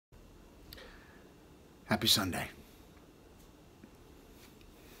Happy Sunday.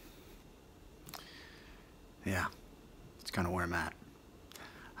 Yeah, it's kind of where I'm at.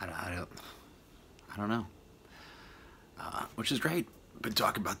 I don't know, which is great. Been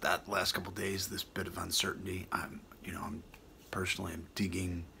talking about that the last couple of days. This bit of uncertainty. I'm personally I'm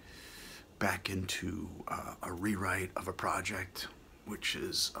digging back into a rewrite of a project, which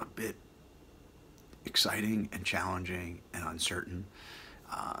is a bit exciting and challenging and uncertain.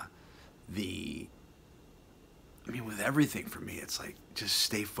 With everything for me, it's like just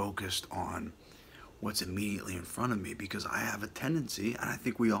stay focused on what's immediately in front of me, because I have a tendency, and I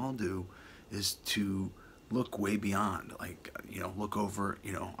think we all do, is to look way beyond, look over,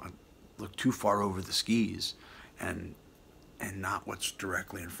 look too far over the skis and not what's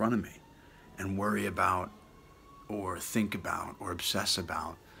directly in front of me, and worry about or think about or obsess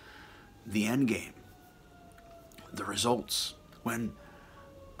about the end game, the results. When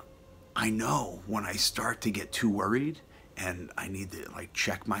I know when I start to get too worried and I need to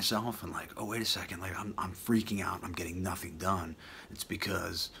check myself and oh, wait a second, I'm freaking out, I'm getting nothing done. It's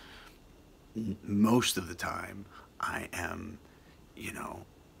because most of the time I am,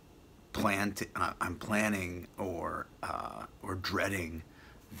 I'm planning or dreading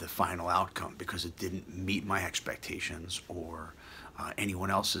the final outcome because it didn't meet my expectations or anyone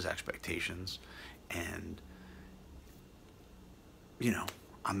else's expectations, and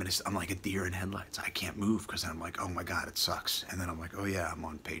I'm like a deer in headlights. I can't move because I'm like, oh my God, it sucks. And then I'm like, oh yeah, I'm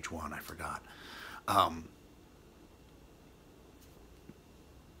on page 1. I forgot.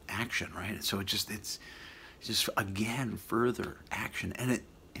 Action, right? So it's just again further action, and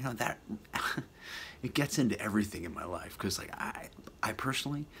that it gets into everything in my life, because I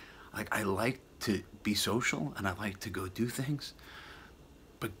personally I like to be social and I like to go do things,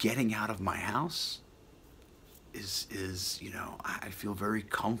 but getting out of my house is I feel very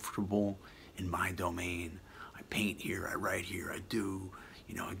comfortable in my domain. I paint here, I write here, I do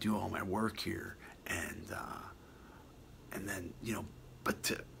all my work here, and then but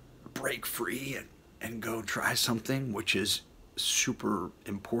to break free and go try something which is super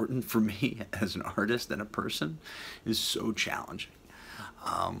important for me as an artist and a person is so challenging.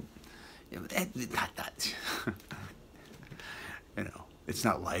 It's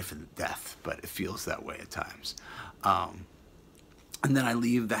not life and death, but it feels that way at times. And then I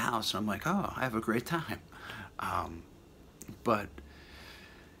leave the house and I'm like, oh, I have a great time. But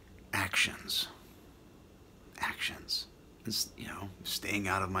actions, staying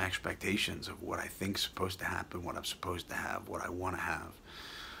out of my expectations of what I think's supposed to happen, what I'm supposed to have, what I want to have,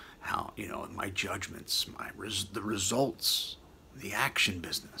 how, my judgments, the results, the action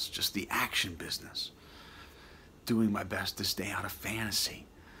business, just the action business. Doing my best to stay out of fantasy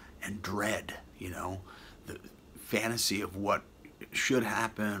and dread, the fantasy of what should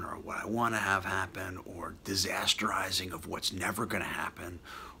happen or what I want to have happen, or disasterizing of what's never going to happen,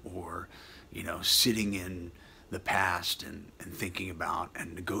 or, sitting in the past and thinking about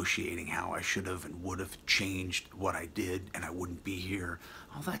and negotiating how I should have and would have changed what I did and I wouldn't be here.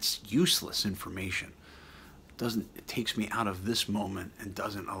 All that's useless information. It takes me out of this moment and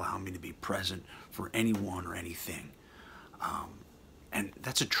doesn't allow me to be present for anyone or anything. And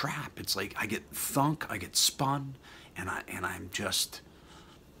that's a trap. It's like I get I get spun, and I'm just,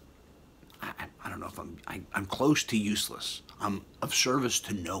 I don't know if I'm close to useless. I'm of service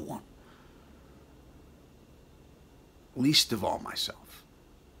to no one. Least of all myself.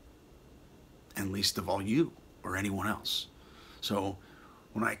 And least of all you or anyone else. So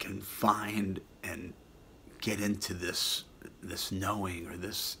when I can find and get into this knowing, or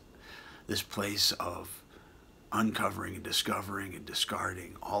this place of uncovering and discovering and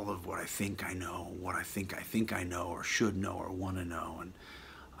discarding all of what I think I know, what I think I know or should know or want to know, and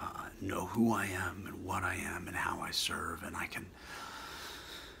know who I am and what I am and how I serve, and I can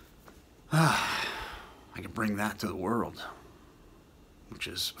bring that to the world, which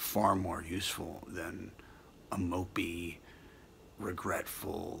is far more useful than a mopey,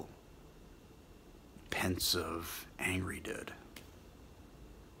 regretful, pensive, angry dude.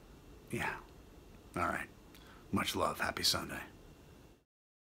 Yeah. All right. Much love. Happy Sunday.